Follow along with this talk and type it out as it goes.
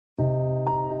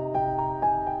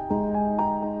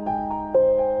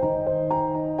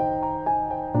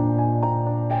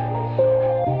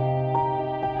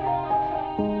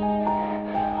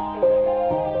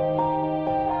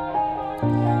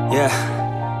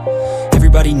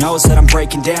Everybody knows that I'm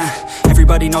breaking down.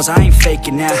 Everybody knows I ain't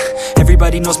faking now.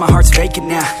 Everybody knows my heart's vacant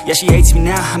now. Yeah, she hates me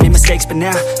now, I made mistakes but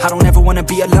now I don't ever wanna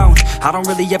be alone. I don't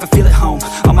really ever feel at home.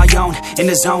 On my own, in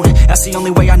the zone, that's the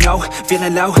only way I know.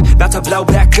 Feeling low, about to blow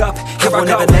back up. Here I won't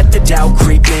ever let the doubt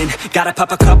creep in. Gotta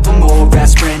pop a couple more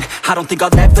aspirin. I don't think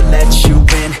I'll ever let you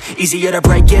in. Easier to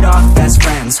break it off as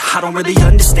friends. I don't really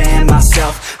understand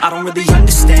myself. I don't really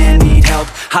understand, need help.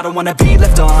 I don't wanna be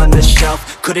left on the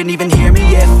shelf. Couldn't even hear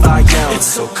me if I yelled. It's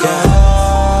so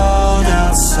cold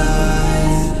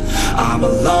outside, I'm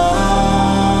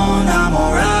alone, I'm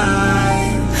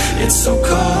alright. It's so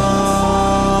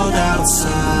cold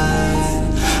outside,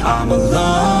 I'm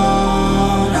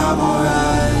alone, I'm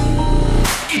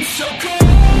alright. It's so cold.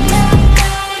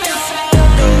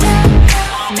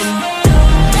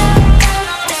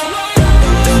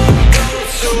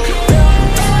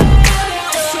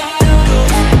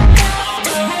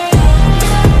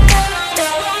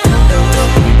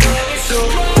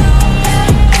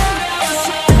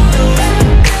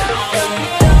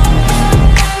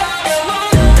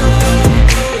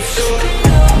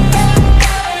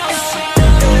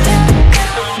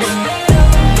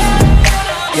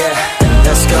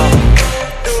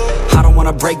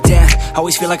 Break down,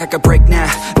 always feel like I could break now,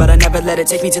 but I never let it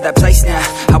take me to that place now.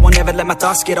 I won't ever let my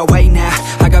thoughts get away now.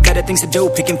 I got better things to do,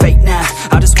 picking fate now.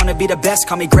 I just wanna be the best,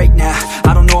 call me great now.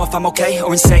 I don't know if I'm okay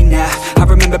or insane now. I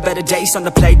remember better days on the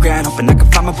playground, hoping I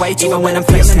can find my way. Even when I'm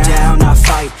feeling down, I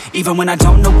fight. Even when I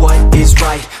don't know what is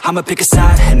right, I'ma pick a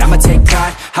side and I'ma take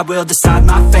pride. I will decide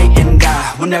my fate and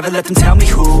I will never let them tell me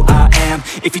who I am.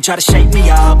 If you try to shake me,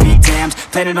 I'll be damned.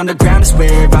 Planet on the ground is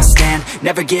where I stand.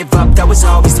 Never give up, that was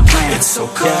always the plan. It's so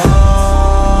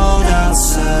cold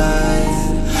outside,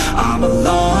 I'm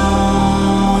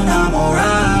alone, I'm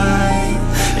alright.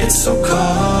 It's so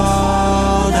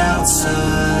cold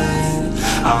outside,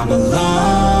 I'm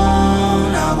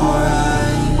alone, I'm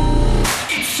alright.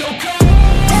 It's so cold.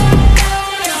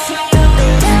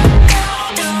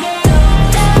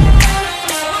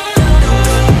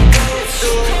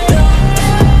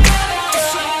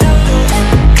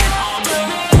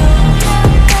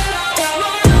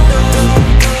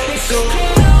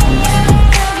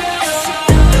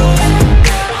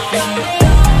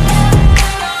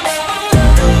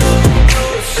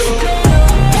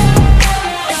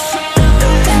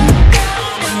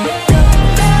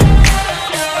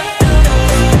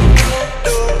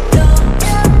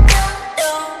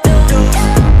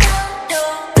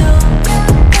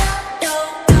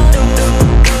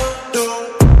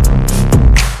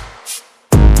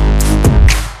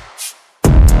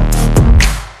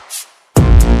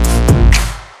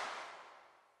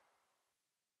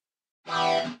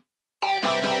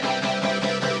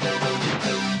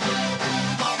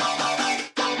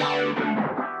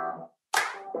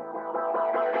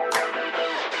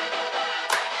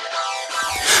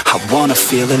 I wanna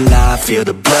feel alive, feel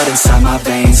the blood inside my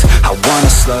veins. I wanna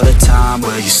slow the time,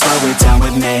 will you slow it down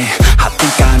with me? I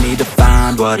think I need to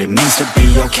find what it means to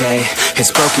be okay.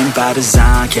 It's broken by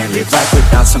design, can't live life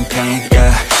without some pain,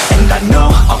 yeah. And I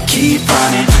know I'll keep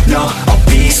running, no, I'll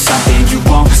be something. You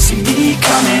won't see me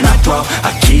coming, I grow,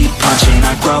 I keep punching,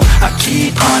 I grow, I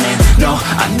keep hunting. No,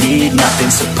 I need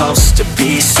nothing, supposed to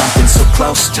be something so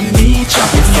close to me.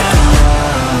 Jumping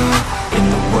out in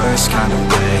the worst kind of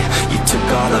way. You took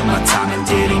all of my time and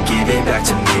didn't give it back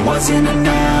to me. Wasn't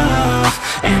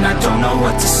enough, and I don't know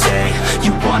what to say.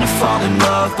 You wanna fall in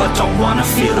love, but don't wanna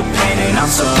feel the pain. And I'm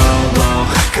so low,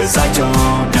 cause I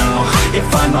don't know if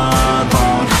I'm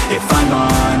alone, if I'm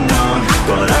unknown.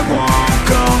 But I won't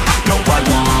go, no I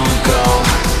won't go.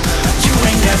 You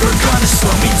ain't never gonna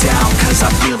slow me down, cause I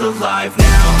feel alive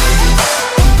now.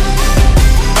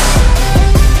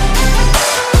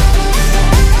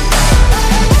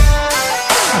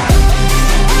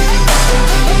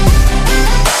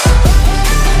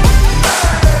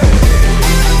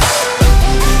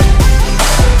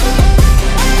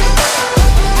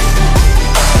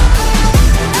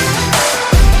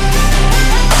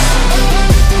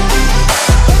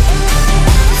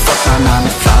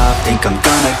 Think I'm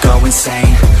gonna go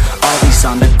insane. Always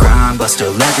on the grind, but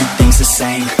still everything's the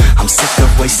same. I'm sick of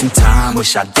wasting time,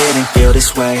 wish I didn't feel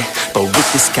this way. But with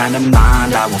this kind of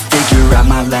mind, I will figure out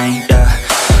my lane, yeah.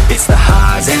 It's the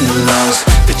highs and the lows,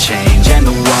 the change and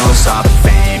the woes. All the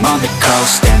fame on the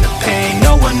coast and the pain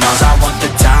no one knows. I want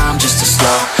the time just to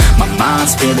slow, my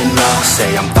mind's feeling low.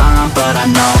 Say I'm fine, but I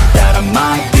know that I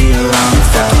might be alone.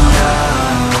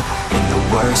 In the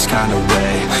worst kind of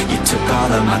way. You took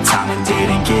all of my time and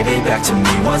didn't give it back to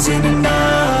me. Wasn't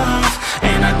enough,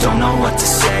 and I don't know what to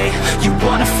say. You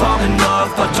wanna fall in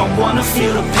love, but don't wanna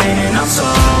feel the pain. And I'm so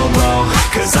low,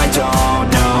 cause I don't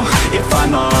know if I'm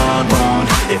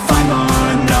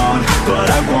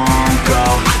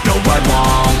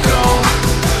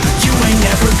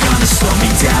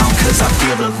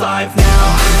alive now.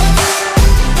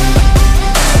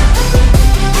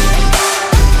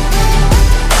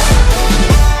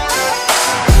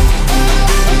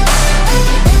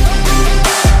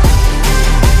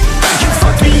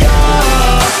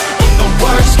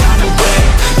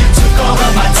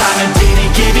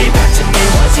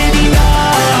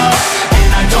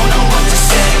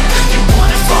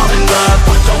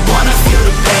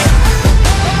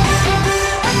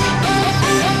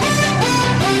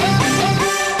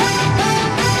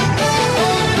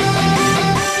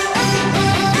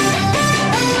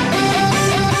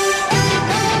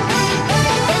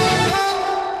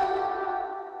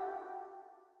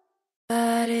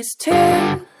 But it's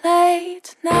too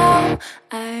late now.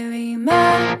 I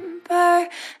remember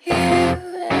you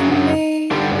and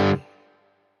me,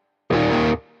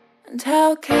 and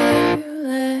how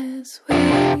careless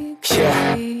we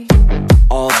could be.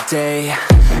 All day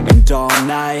and all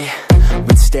night,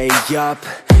 we'd stay up,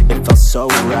 it felt so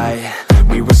right.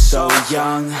 We were so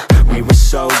young, we were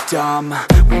so dumb.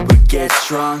 We would get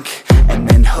drunk and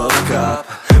then hook up.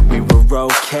 We were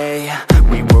okay,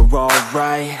 we were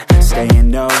alright,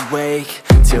 staying awake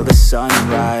till the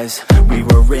sunrise. We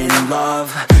were in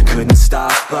love, couldn't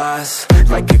stop us,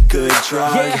 like a good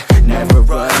drug, never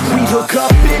enough. We'd hook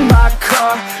up in my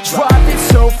car, driving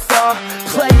so far,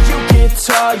 play your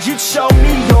guitar, you'd show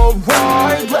me your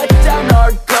art, let down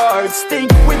our guards, think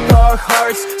with our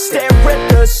hearts, stare at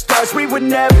the stars. We were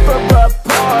never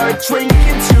apart,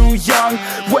 drinking too young,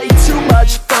 way too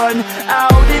much fun,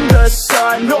 out in the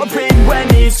sun, open when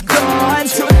it's gone.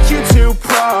 Took you to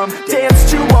prom,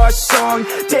 dance to our song,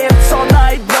 dance all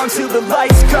night long till the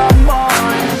lights come on.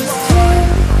 It's too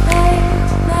late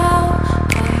now.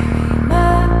 I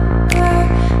remember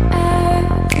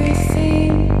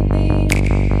everything,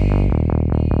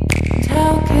 and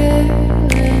how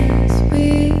careless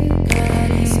we got.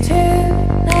 It's too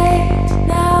late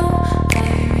now. I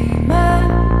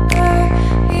remember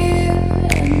you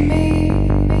and me,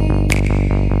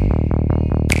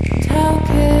 and how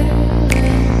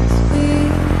careless we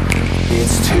got.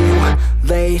 It's too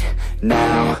late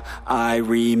now, I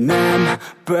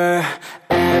remember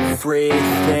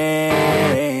everything,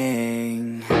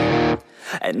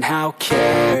 and how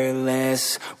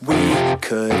careless we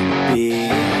could be,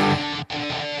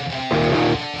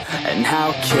 and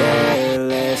how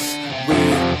careless we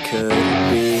could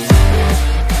be,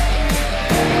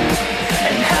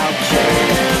 and how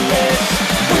careless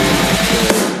we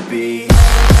could be.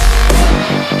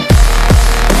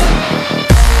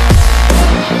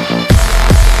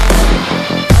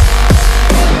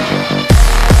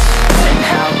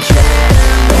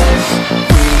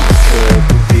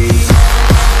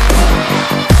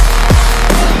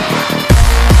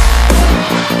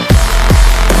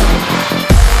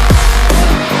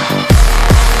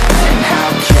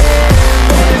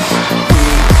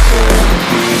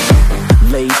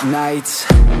 Nights,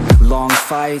 long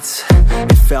fights,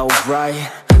 it felt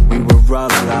right, we were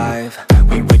alive.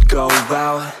 We would go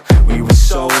out, we were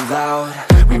so loud,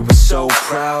 we were so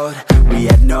proud, we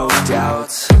had no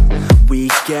doubts.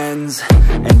 Weekends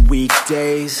and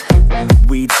weekdays,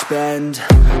 we'd spend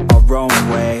our own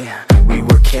way. We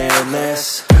were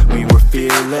careless, we were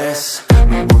fearless,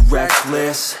 we were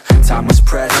reckless, time was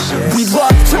precious. We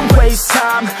loved to waste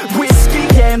time, whiskey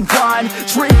and wine,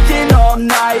 drinking all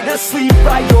night, asleep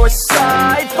by your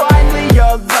side. Finally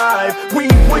alive, we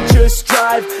would just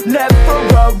drive, never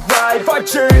arrive. Our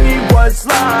journey was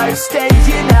live,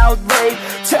 staying out late,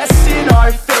 testing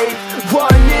our fate,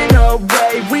 running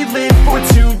away. We live for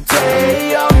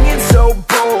today, young and so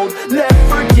bold,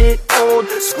 never get old.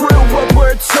 Screw what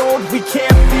we're told, we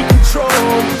can't be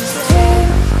controlled. It's too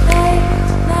late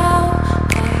now.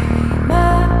 I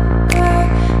remember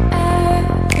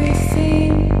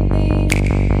everything,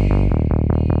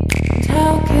 and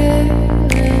how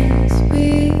careless we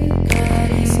got.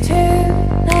 It's too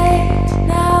late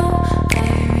now. I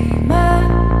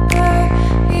remember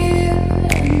you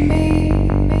and me,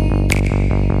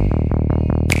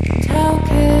 and how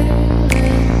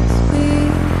careless we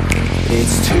got.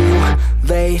 It's too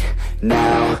late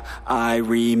now, I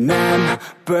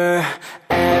remember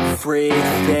everything,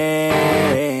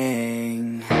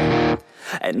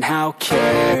 and how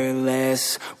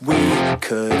careless we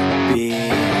could be,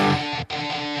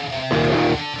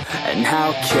 and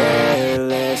how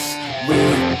careless we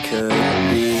could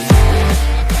be,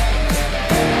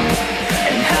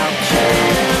 and how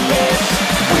careless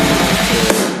we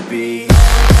could be.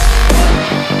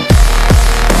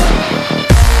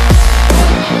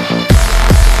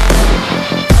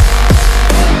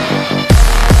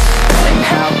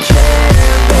 How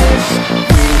careless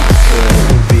we could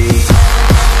be.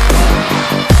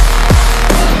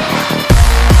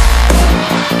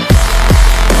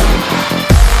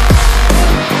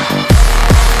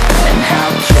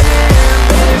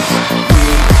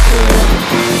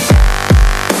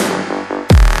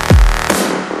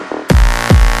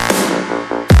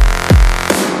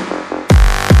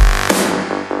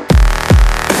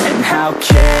 how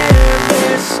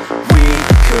careless we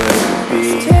could be.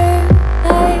 It's too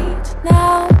late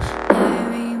now, I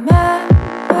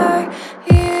remember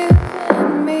you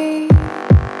and me,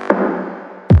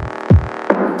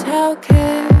 and how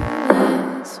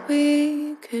careless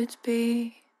we could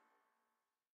be.